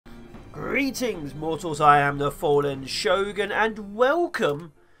Greetings, mortals, I am the Fallen Shogun, and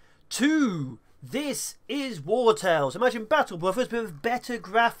welcome to This is WarTales. Imagine Battle Brothers but with better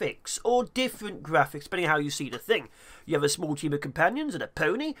graphics, or different graphics, depending on how you see the thing. You have a small team of companions and a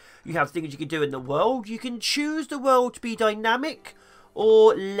pony, you have things you can do in the world, you can choose the world to be dynamic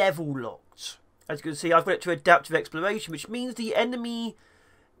or level locked. As you can see, I've got it to adaptive exploration, which means the enemy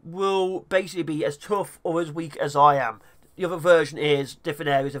will basically be as tough or as weak as I am. The other version is different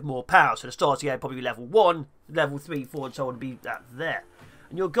areas of more power. So the starting area probably level 1, level 3, 4 and so on to be that there.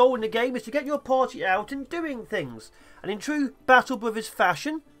 And your goal in the game is to get your party out and doing things. And in true Battle Brothers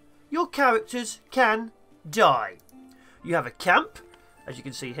fashion, your characters can die. You have a camp, as you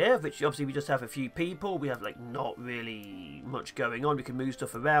can see here, which obviously we just have a few people. We have like not really much going on. We can move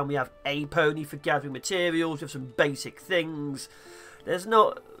stuff around. We have a pony for gathering materials. We have some basic things. There's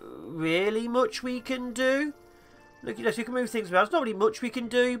not really much we can do. Look, you know, so you can move things around. There's not really much we can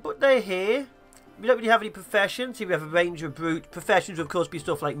do, but they're here. We don't really have any professions. Here we have a range of brute professions, will of course be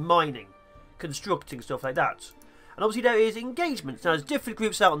stuff like mining, constructing, stuff like that. And obviously there is engagements. Now there's different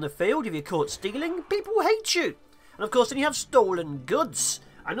groups out on the field. If you're caught stealing, people hate you. And of course then you have stolen goods.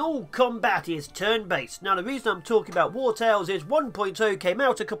 And all combat is turn-based. Now the reason I'm talking about WarTales is 1.0 came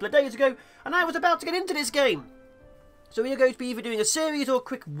out a couple of days ago, and I was about to get into this game. So we are going to be either doing a series or a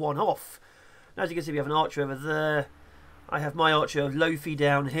quick one-off. Now, as you can see, we have an archer over there. I have my archer of Lofi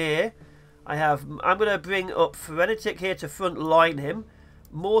down here. I'm going to bring up Frenetic here to front line him.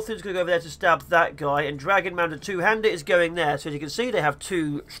 Morthen's going to go over there to stab that guy. And Dragon Man, the two-hander, is going there. So as you can see, they have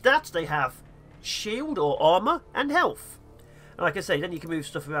two stats. They have shield or armor and health. And like I say, then you can move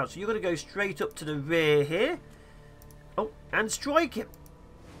stuff around. So you're going to go straight up to the rear here. Oh, and strike him.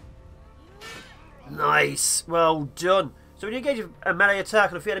 Nice. Well done. So when you engage a melee attack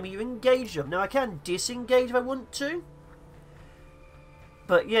on a free enemy, you engage them. Now I can disengage if I want to.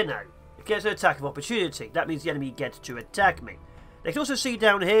 But you know, it gets an attack of opportunity. That means the enemy gets to attack me. They can also see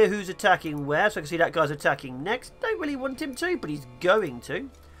down here who's attacking where. So I can see that guy's attacking next. Don't really want him to, but he's going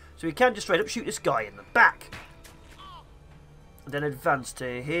to. So we can just straight up shoot this guy in the back. And then advance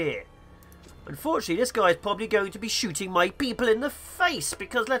to here. Unfortunately, this guy is probably going to be shooting my people in the face.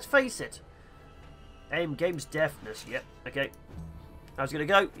 Because let's face it. Aim, game's deafness. Yep, okay. How's he going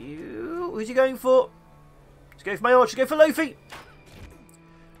to go? Who's he going for? Let's go for my archer. Go for Lofi.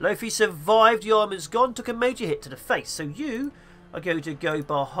 Lofi survived. The armor's gone. Took a major hit to the face. So you are going to go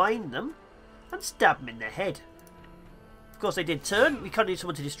behind them and stab them in the head. Of course, they did turn. We kind of need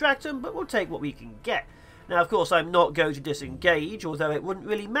someone to distract them, but we'll take what we can get. Now, of course, I'm not going to disengage, although it wouldn't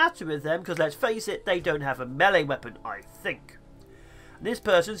really matter with them, because let's face it, they don't have a melee weapon, I think. And this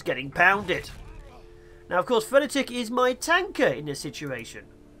person's getting pounded. Now, of course, Frenetic is my tanker in this situation.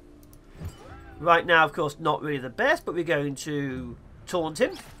 Right now, of course, not really the best, but we're going to taunt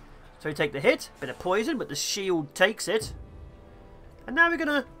him. So we take the hit, bit of poison, but the shield takes it. And now we're going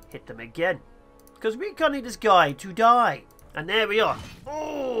to hit them again. Because we can't need this guy to die. And there we are.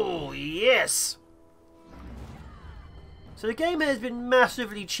 Oh, yes! So the game has been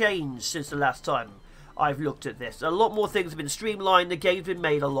massively changed since the last time I've looked at this. A lot more things have been streamlined, the game's been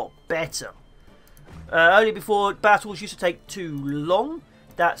made a lot better. Only before battles used to take too long.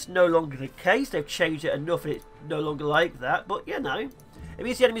 That's no longer the case. They've changed it enough and it's no longer like that. But, you know, it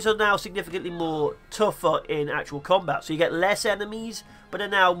means the enemies are now significantly more tougher in actual combat. So you get less enemies, but are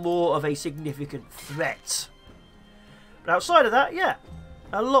now more of a significant threat. But outside of that, yeah,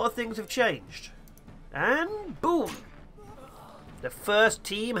 a lot of things have changed. And boom! The first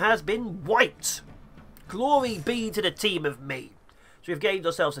team has been wiped. Glory be to the team of me. So we've gained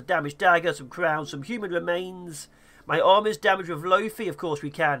ourselves a damaged dagger, some crowns, some human remains. My armour's damaged with Lofi. Of course,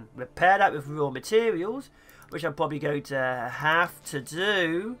 we can repair that with raw materials, which I'm probably going to have to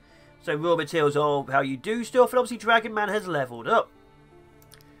do. So raw materials are how you do stuff, and obviously Dragon Man has levelled up.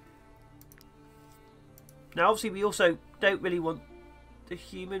 Now, obviously, we also don't really want the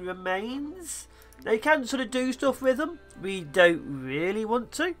human remains. Now, you can sort of do stuff with them. We don't really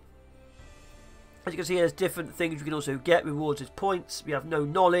want to. As you can see, there's different things we can also get. Rewards as points. We have no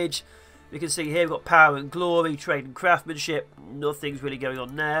knowledge. We can see here we've got power and glory, trade and craftsmanship. Nothing's really going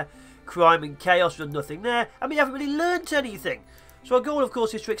on there. Crime and chaos, there's nothing there. And we haven't really learnt anything. So our goal, of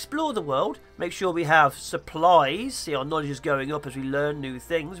course, is to explore the world. Make sure we have supplies. See, our knowledge is going up as we learn new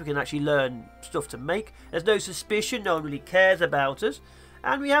things. We can actually learn stuff to make. There's no suspicion. No one really cares about us.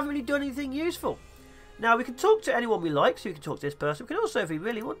 And we haven't really done anything useful. Now, we can talk to anyone we like. So we can talk to this person. We can also, if we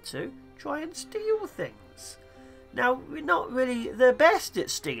really want to, try and steal things. Now, we're not really the best at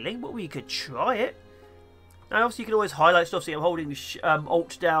stealing, but we could try it. Now, obviously, you can always highlight stuff. See, I'm holding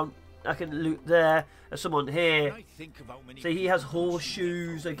Alt down I can loot there. There's someone here. See, he has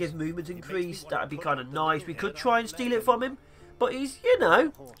horseshoes. They give movement increase. That'd be kind of nice. We could try and steal it from him. But he's, you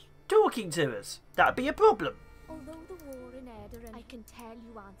know, talking to us. That'd be a problem. Although the war in Edoran, I can tell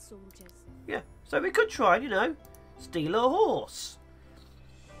you aren't soldiers. Yeah, so we could try and, you know, steal a horse.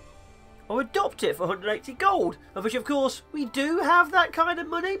 Or adopt it for 180 gold. Of which, of course, we do have that kind of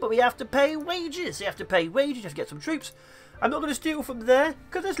money. But we have to pay wages. You have to pay wages. You have to get some troops. I'm not going to steal from there,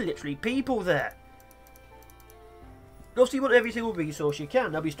 because there's literally people there. Obviously, you want every single resource you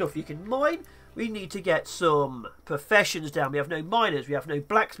can. There'll be stuff you can mine. We need to get some professions down. We have no miners, we have no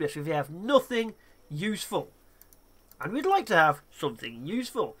blacksmiths, we have nothing useful. And we'd like to have something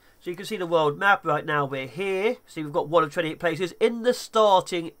useful. So you can see the world map right now. We're here. See, we've got one of 28 places in the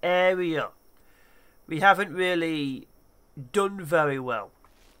starting area. We haven't really done very well.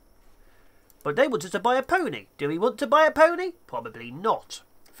 But they want us to buy a pony. Do we want to buy a pony? Probably not.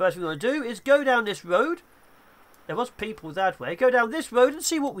 First thing we want to do is go down this road. There was people that way. Go down this road and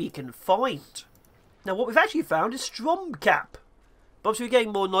see what we can find. Now what we've actually found is Stromcap. But obviously we're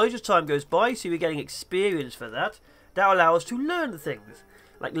getting more knowledge as time goes by. So we're getting experience for that. That allows us to learn things.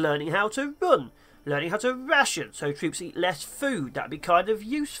 Like learning how to run. Learning how to ration. So troops eat less food. That'd be kind of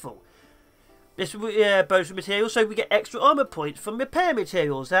useful. This bonus for materials, so we get extra armor points from repair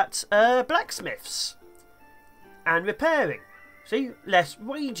materials at blacksmiths. And repairing. See, less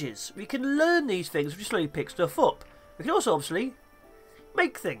wages. We can learn these things, we slowly pick stuff up. We can also obviously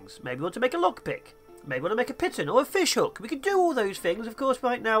make things. Maybe we want to make a lockpick. Maybe we want to make a piton or a fish hook. We can do all those things. Of course,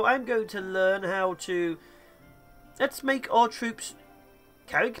 right now I'm going to learn how to... Let's make our troops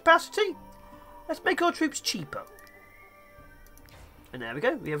carrying capacity. Let's make our troops cheaper. And there we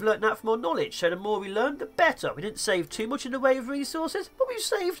go, we have learnt that from our knowledge, so the more we learn, the better. We didn't save too much in the way of resources, but we've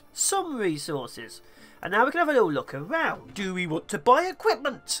saved some resources. And now we can have a little look around. Do we want to buy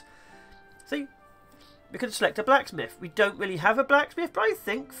equipment? See, we can select a blacksmith. We don't really have a blacksmith, but I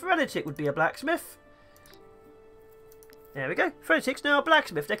think Frenetic would be a blacksmith. There we go, Frenetic's now a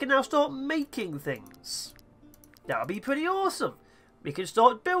blacksmith. They can now start making things. That'll be pretty awesome. We can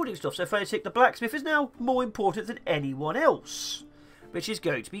start building stuff, so Frenetic the blacksmith is now more important than anyone else. Which is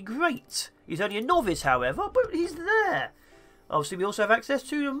going to be great. He's only a novice, however, but he's there. Obviously, we also have access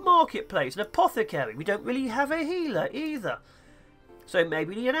to the marketplace, an apothecary. We don't really have a healer either. So maybe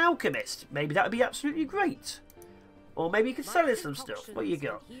we need an alchemist. Maybe that would be absolutely great. Or maybe you could sell us some stuff. What you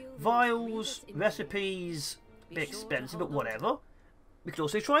got? Vials, recipes, a bit expensive, but whatever. We could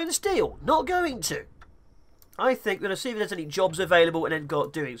also try and steal. Not going to. I think we're going to see if there's any jobs available and then go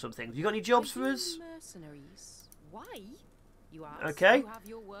doing some things. You got any jobs for us? Mercenaries. Why? Okay. You have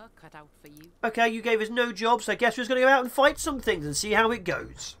your work cut out for you. Okay, you gave us no job, so I guess we're just going to go out and fight some things and see how it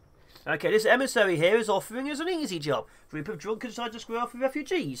goes. Okay, this emissary here is offering us an easy job. A group of drunkards decide to square off with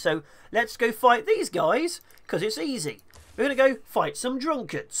refugees. So let's go fight these guys, because it's easy. We're going to go fight some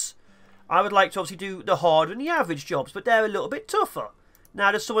drunkards. I would like to obviously do the hard and the average jobs, but they're a little bit tougher.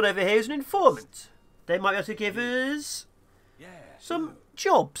 Now there's someone over here who's an informant. They might be able to give us some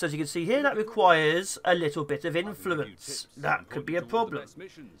jobs, as you can see here. That requires a little bit of influence. That could be a problem.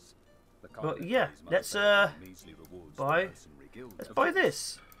 But yeah, let's buy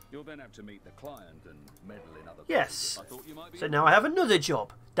this. Yes. So now I have another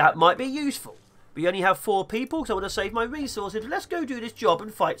job. That might be useful. We only have 4 people, so I want to save my resources. Let's go do this job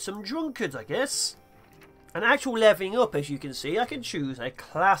and fight some drunkards, I guess. An actual leveling up, as you can see, I can choose a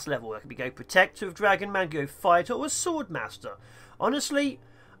class level. I can go Protector of Dragonman, go Fighter, or Swordmaster. Honestly,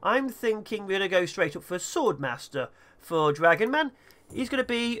 I'm thinking we're going to go straight up for Swordmaster for Dragonman. He's going to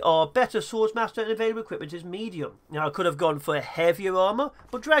be our better Swordsmaster, and available equipment is medium. Now, I could have gone for heavier armour,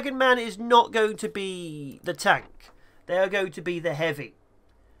 but Dragonman is not going to be the tank. They are going to be the heavy.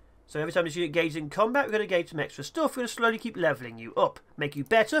 So every time this unit engages in combat, we're going to gain some extra stuff. We're going to slowly keep levelling you up. Make you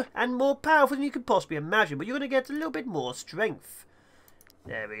better and more powerful than you could possibly imagine. But you're going to get a little bit more strength.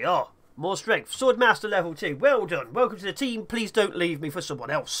 There we are. More strength. Swordmaster level 2. Well done. Welcome to the team. Please don't leave me for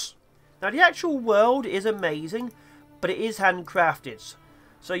someone else. Now the actual world is amazing, but it is handcrafted.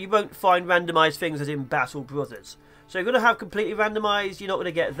 So you won't find randomised things as in Battle Brothers. So you're going to have completely randomised. You're not going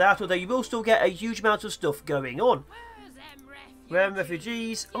to get that. Although you will still get a huge amount of stuff going on. Where are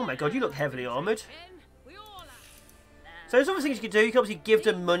refugees? Oh my god, you look heavily armoured. So there's other things you can do. You can obviously give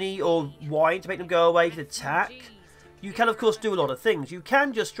them money or wine to make them go away. You can attack. You can of course do a lot of things. You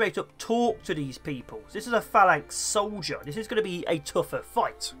can just straight up talk to these people. This is a phalanx soldier. This is going to be a tougher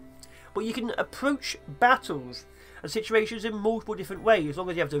fight. But you can approach battles and situations in multiple different ways, as long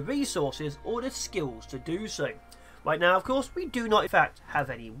as you have the resources or the skills to do so. Right now, of course, we do not in fact have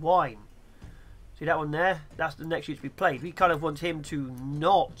any wine. See that one there? That's the next unit to be played. We kind of want him to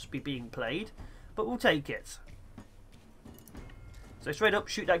not be being played, but we'll take it. So straight up,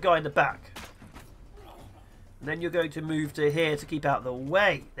 shoot that guy in the back. And then you're going to move to here to keep out of the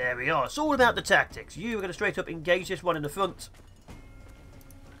way. There we are. It's all about the tactics. You are going to straight up engage this one in the front.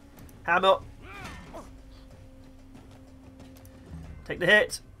 Hammer. Take the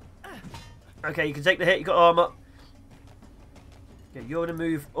hit. Okay, you can take the hit. You've got armor. Okay, you're going to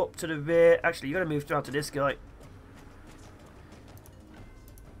move up to the rear. Actually, you're going to move down to this guy.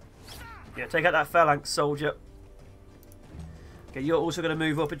 Yeah, take out that phalanx soldier. Okay, you're also going to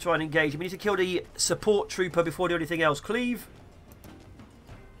move up and try and engage. We need to kill the support trooper before doing anything else. Cleave.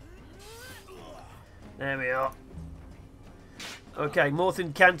 There we are. Okay,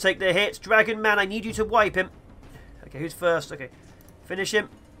 Morthen can take the hits. Dragon Man, I need you to wipe him. Okay, who's first? Okay, finish him.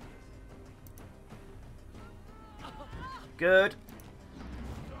 Good.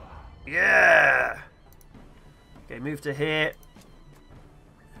 Yeah. Okay, move to here.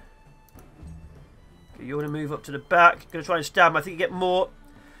 You want to move up to the back. Going to try and stab him. I think you get more.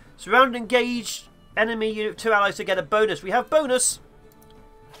 Surround and engage enemy unit of 2 allies to get a bonus. We have bonus.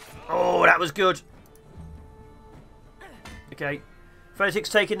 Oh, that was good. Okay. Frenetic's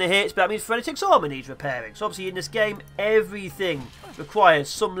taking the hits, but that means Frenetic's armor needs repairing. So obviously in this game, everything requires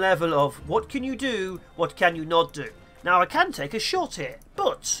some level of what can you do, what can you not do. Now I can take a shot here,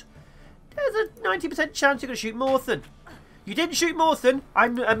 but there's a 90% chance you're going to shoot Morthen. You didn't shoot Morthen.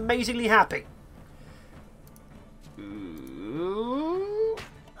 I'm amazingly happy.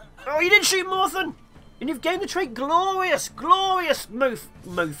 Oh, you didn't shoot Morthen! And you've gained the trait Glorious! Glorious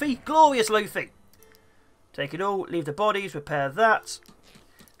Mofi! Glorious Lofi! Take it all, leave the bodies, repair that.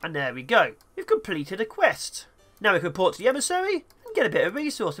 And there we go. We've completed a quest. Now we can report to the emissary and get a bit of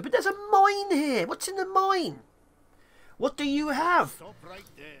resources. But there's a mine here! What's in the mine? What do you have? Stop right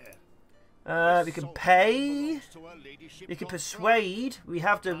there. We can pay. We can persuade. We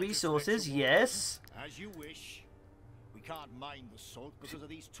have the resources, yes. As you wish. We can't mine the salt because of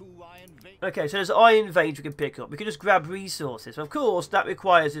these 2 iron veins. Okay, so there's iron veins we can pick up. We can just grab resources. Of course, that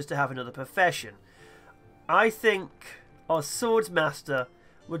requires us to have another profession. I think our swordsmaster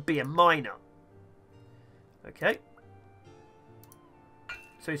would be a miner. Okay.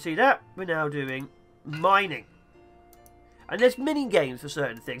 So you see that? We're now doing mining. And there's mini games for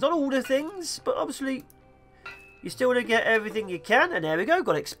certain things. Not all the things, but obviously you still want to get everything you can. And there we go.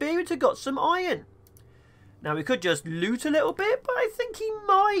 Got experience and got some iron. Now, we could just loot a little bit, but I think he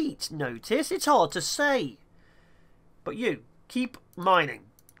might notice. It's hard to say. But you, keep mining.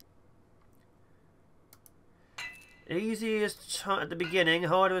 Easiest at the beginning,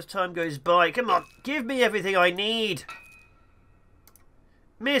 harder as time goes by. Come on, give me everything I need.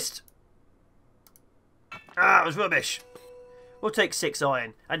 Missed. Ah, it was rubbish. We'll take 6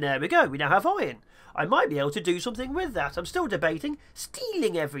 iron. And there we go, we now have iron. I might be able to do something with that. I'm still debating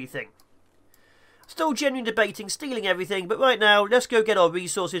stealing everything. Still genuinely debating stealing everything, but right now, let's go get our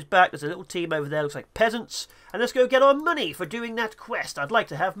resources back. There's a little team over there, looks like peasants. And let's go get our money for doing that quest. I'd like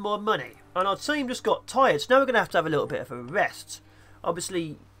to have more money. And our team just got tired, so now we're going to have a little bit of a rest.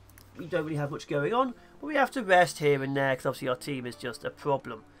 Obviously, we don't really have much going on, but we have to rest here and there, because obviously our team is just a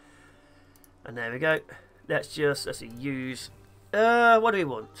problem. And there we go. Let's see, use... what do we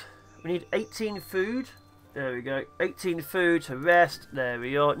want? We need 18 food. There we go. 18 food to rest. There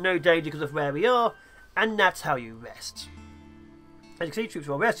we are. No danger because of where we are. And that's how you rest. As you can see, troops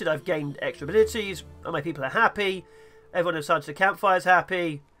are all rested. I've gained extra abilities. And my people are happy. Everyone inside the campfire is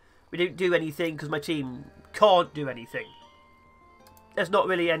happy. We didn't do anything because my team can't do anything. There's not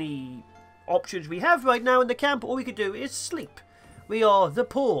really any options we have right now in the camp. All we can do is sleep. We are the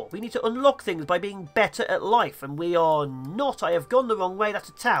poor. We need to unlock things by being better at life. And we are not. I have gone the wrong way. That's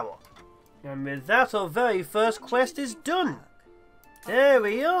a tower. And with that, our very first quest is done. There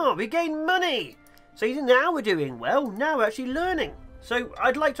we are. We gain money. So now we're doing well. Now we're actually learning. So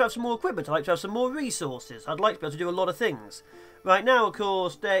I'd like to have some more equipment. I'd like to have some more resources. I'd like to be able to do a lot of things. Right now, of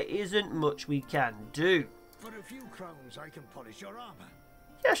course, there isn't much we can do. For a few crowns, I can polish your armor.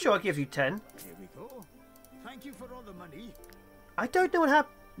 Yeah, sure, I'll give you 10. Here we go. Thank you for all the money. I don't know what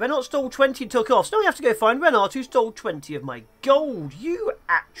happened. Renard stole 20 and took off. So now we have to go find Renard, who stole 20 of my gold. You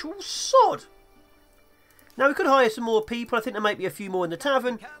actual sod. Now, we could hire some more people. I think there might be a few more in the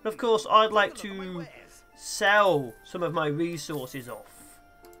tavern. But, of course, I'd like to sell some of my resources off.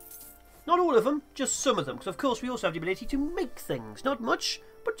 Not all of them, just some of them. Because, of course, we also have the ability to make things. Not much,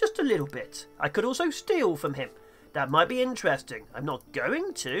 but just a little bit. I could also steal from him. That might be interesting. I'm not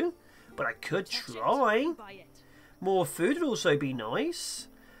going to, but I could try. More food would also be nice.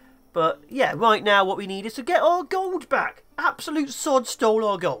 But, yeah, right now what we need is to get our gold back. Absolute sod stole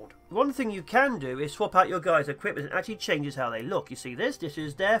our gold. one thing you can do is swap out your guys' equipment. It actually changes how they look. You see this? This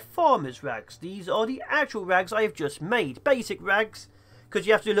is their farmer's rags. These are the actual rags I have just made. Basic rags. Because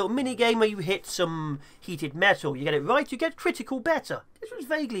you have to do a little mini game where you hit some heated metal. You get it right, you get critical better. This was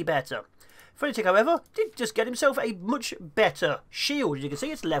vaguely better. Frenetic, however, did just get himself a much better shield. As you can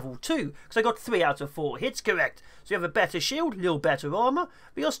see, it's level 2. Because I got 3 out of 4 hits correct. So you have a better shield, a little better armour.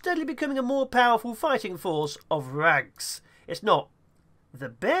 But you're steadily becoming a more powerful fighting force of rags. It's not the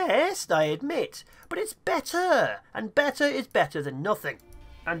best, I admit. But it's better. And better is better than nothing.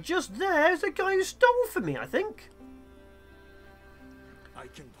 And just there's the guy who stole from me, I think.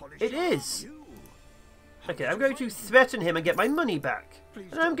 It is. Okay, I'm going to threaten him and get my money back.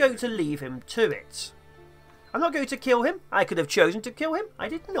 And I'm going to leave him to it. I'm not going to kill him. I could have chosen to kill him. I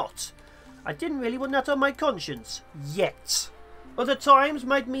did not. I didn't really want that on my conscience. Yet. Other times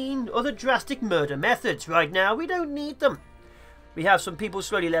might mean other drastic murder methods. Right now, we don't need them. We have some people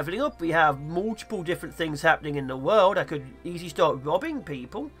slowly leveling up. We have multiple different things happening in the world. I could easily start robbing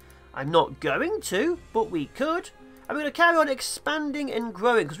people. I'm not going to, but we could. And we're going to carry on expanding and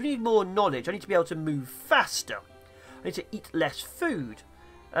growing because we need more knowledge. I need to be able to move faster. I need to eat less food.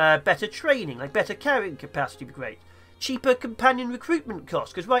 Better training, like better carrying capacity would be great. Cheaper companion recruitment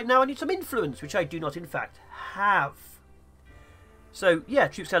costs because right now I need some influence, which I do not in fact have. So yeah,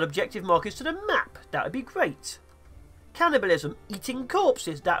 troops add objective markers to the map. That would be great. Cannibalism, eating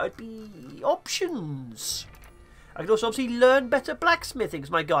corpses, that would be options. I could also obviously learn better blacksmithing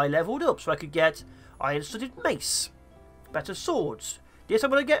because my guy leveled up so I could get iron-studded mace. Better swords. Yes,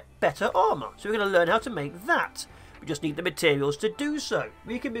 I'm going to get better armour. So we're going to learn how to make that. We just need the materials to do so.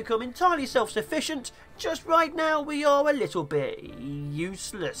 We can become entirely self-sufficient. Just right now we are a little bit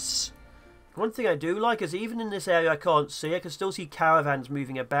useless. One thing I do like is even in this area I can't see, I can still see caravans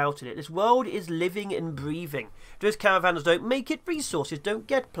moving about in it. This world is living and breathing. Those caravans don't make it, resources don't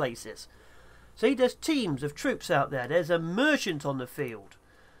get places. See, there's teams of troops out there. There's a merchant on the field.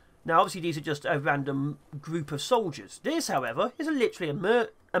 Now, obviously, these are just a random group of soldiers. This, however, is literally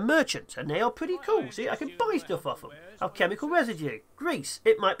a merchant, and they are pretty cool. See, I can buy stuff off them. Alchemical residue, grease.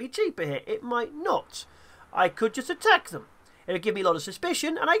 It might be cheaper here. It might not. I could just attack them. It'll give me a lot of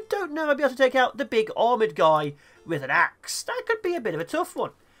suspicion, and I don't know if I'll be able to take out the big armoured guy with an axe. That could be a bit of a tough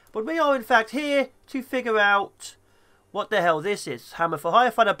one. But we are, in fact, here to figure out what the hell this is. Hammer for hire.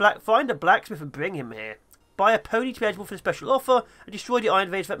 Find a blacksmith and bring him here. Buy a pony to be eligible for the special offer and destroy the iron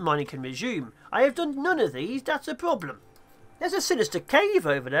veins so that mining can resume. I have done none of these, that's a problem. There's a sinister cave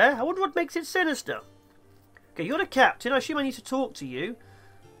over there. I wonder what makes it sinister. Okay, you're the captain. I assume I need to talk to you.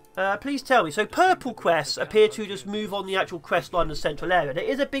 Please tell me. So purple quests appear to just move on the actual quest line in the central area. There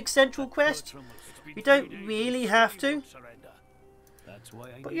is a big central quest. You don't really have to.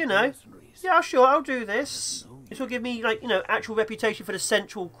 But you know, yeah, sure, I'll do this. This will give me, like, you know, actual reputation for the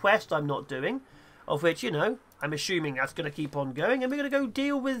central quest I'm not doing. Of which, you know, I'm assuming that's going to keep on going. And we're going to go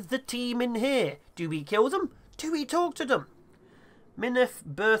deal with the team in here. Do we kill them? Do we talk to them? Mineth,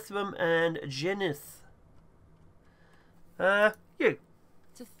 Berthram, and Jenith. You.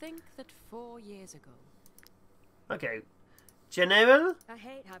 To think that 4 years ago. Okay. General? I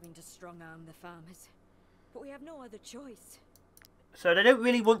hate having to strong-arm the farmers. But we have no other choice. So they don't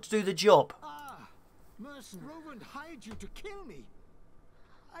really want to do the job. Ah, Roland hired you to kill me.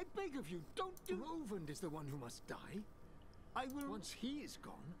 I beg of you, don't do. Roland is the one who must die. I will. Once he is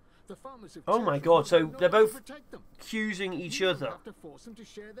gone, the farmers have. Oh my God! So they're both accusing each other. Have to force them to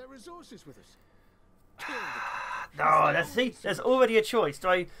share their resources with us. No, see, there's already a choice. Do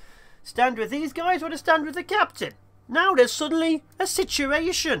I stand with these guys or do I stand with the captain? Now there's suddenly a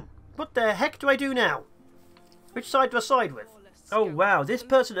situation. What the heck do I do now? Which side do I side with? Oh wow, this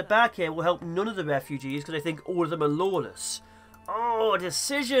person at the back here will help none of the refugees because I think all of them are lawless. Oh,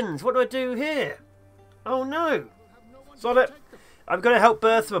 decisions! What do I do here? Oh no! Solid. I'm going to help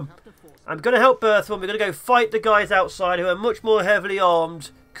Berthram. We're going to go fight the guys outside who are much more heavily armed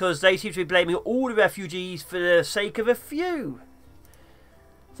because they seem to be blaming all the refugees for the sake of a few.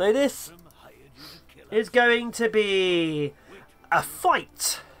 So this is going to be a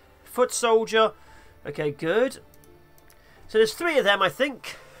fight. Foot soldier. Okay, good. So there's 3 of them, I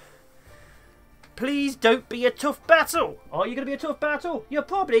think. Please don't be a tough battle. Are you going to be a tough battle? You're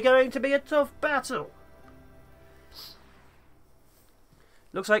probably going to be a tough battle.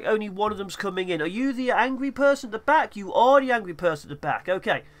 Looks like only one of them's coming in. Are you the angry person at the back? You are the angry person at the back.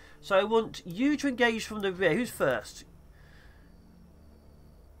 Okay. So I want you to engage from the rear. Who's first?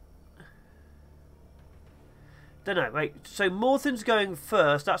 Don't know. Wait. So Morthen's going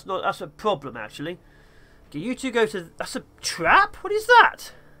first. That's a problem, actually. Okay, you two go to... That's a trap? What is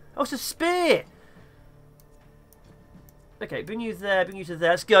that? Oh, it's a spear. Okay, bring you there, bring you to there.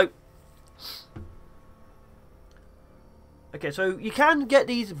 Let's go. Okay, so you can get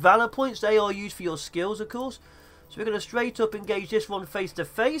these valor points. They are used for your skills, of course. So we're going to straight up engage this one face to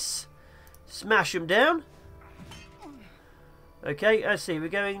face. Smash him down. Okay, let's see. We're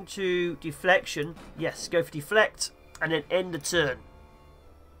going to deflection. Yes, go for deflect. And then end the turn.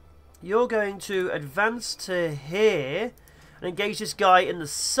 You're going to advance to here. And engage this guy in the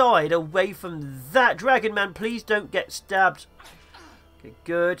side away from that. Dragon Man, please don't get stabbed. Okay,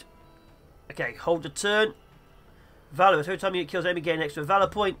 good. Okay, hold the turn. Valor. Every time you kills enemy, gain an extra valor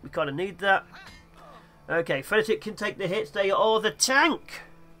point. We kind of need that. Okay, Frenetic can take the hits. They are the tank.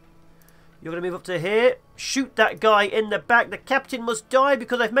 You're going to move up to here. Shoot that guy in the back. The captain must die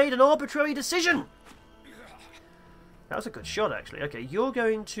because I've made an arbitrary decision. That was a good shot, actually. Okay, you're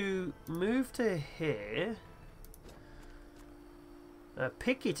going to move to here.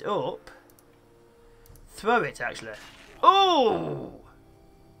 Pick it up. Throw it, actually. Oh!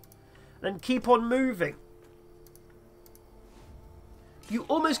 Then keep on moving. You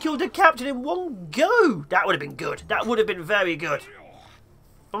almost killed the captain in one go. That would have been good. That would have been very good.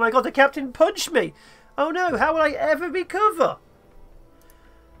 Oh my god, the captain punched me. Oh no, how will I ever recover?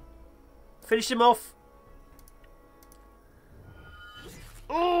 Finish him off.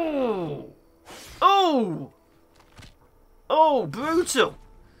 Oh! Oh! Oh, brutal.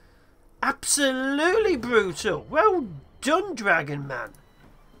 Absolutely brutal. Well done, Dragon Man.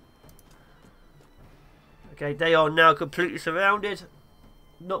 Okay, they are now completely surrounded.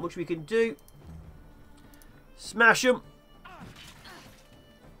 Not much we can do. Smash them.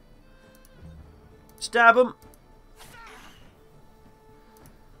 Stab them.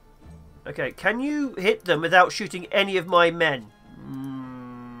 Okay, can you hit them without shooting any of my men?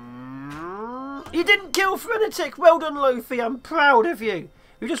 You didn't kill Frenetic. Well done, Lofi. I'm proud of you.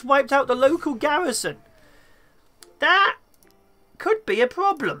 You just wiped out the local garrison. That could be a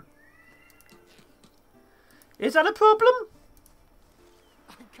problem. Is that a problem?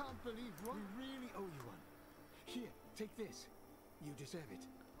 I can't believe we really owe you one. Here, take this. You deserve it.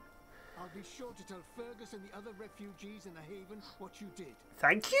 I'll be sure to tell Fergus and the other refugees in the haven what you did.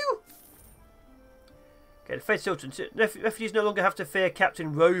 Thank you. Okay, the Fed Sultan. Refugees no longer have to fear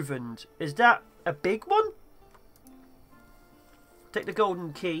Captain Rovand. Is that a big one? Take the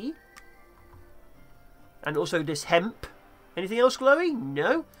golden key. And also this hemp. Anything else glowing?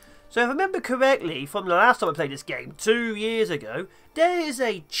 No. So if I remember correctly from the last time I played this game, 2 years ago, there is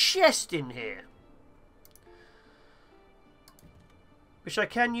a chest in here. Which I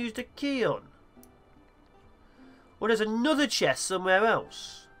can use the key on. Or there's another chest somewhere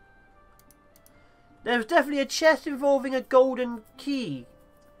else. There's definitely a chest involving a golden key.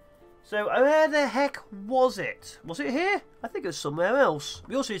 So where the heck was it? Was it here? I think it was somewhere else.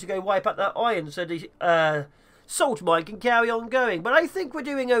 We also need to go wipe out that iron so the salt mine can carry on going. But I think we're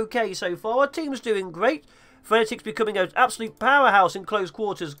doing okay so far. Our team's doing great. Frenetic's becoming an absolute powerhouse in close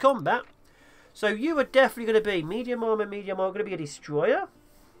quarters combat. So you are definitely going to be medium armor, going to be a destroyer.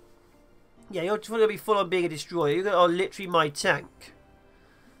 Yeah, you're going to be full on being a destroyer. You're literally my tank.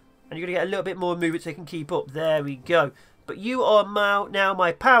 And you're going to get a little bit more movement so you can keep up. There we go. But you are now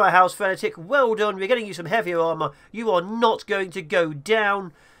my powerhouse, Frenetic. Well done. We're getting you some heavier armor. You are not going to go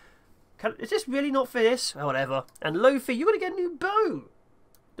down. Is this really not for this? Oh, whatever. And Lofi, you're going to get a new bow.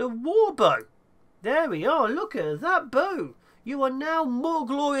 The war bow. There we are. Look at that bow. You are now more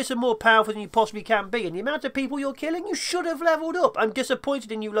glorious and more powerful than you possibly can be. And the amount of people you're killing, you should have leveled up. I'm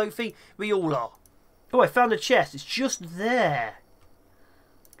disappointed in you, Lofi. We all are. Oh, I found the chest. It's just there.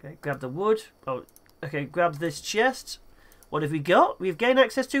 Okay, grab the wood. Oh, okay, grab this chest. What have we got? We've gained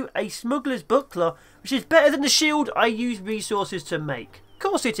access to a smuggler's buckler, which is better than the shield I use resources to make. Of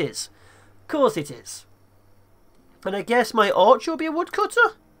course it is. Of course it is. And I guess my archer will be a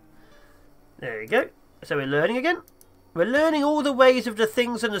woodcutter. There you go. So we're learning again. We're learning all the ways of the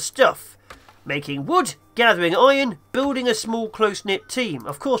things and the stuff. Making wood, gathering iron, building a small close-knit team.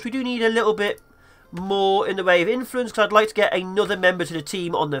 Of course, we do need a little bit more in the way of influence because I'd like to get another member to the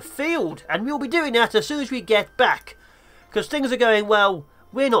team on the field. And we'll be doing that as soon as we get back. Because things are going well.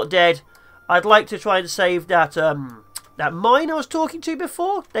 We're not dead. I'd like to try and save that that mine I was talking to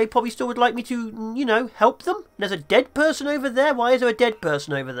before. They probably still would like me to, you know, help them. There's a dead person over there. Why is there a dead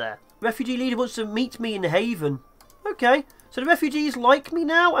person over there? Refugee leader wants to meet me in Haven. Okay, so the refugees like me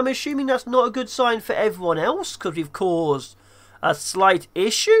now. I'm assuming that's not a good sign for everyone else because we've caused a slight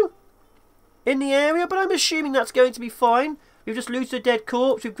issue in the area. But I'm assuming that's going to be fine. We've just looted a dead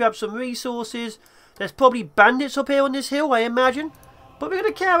corpse. We've grabbed some resources. There's probably bandits up here on this hill, I imagine. But we're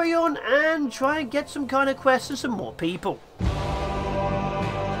going to carry on and try and get some kind of quests and some more people.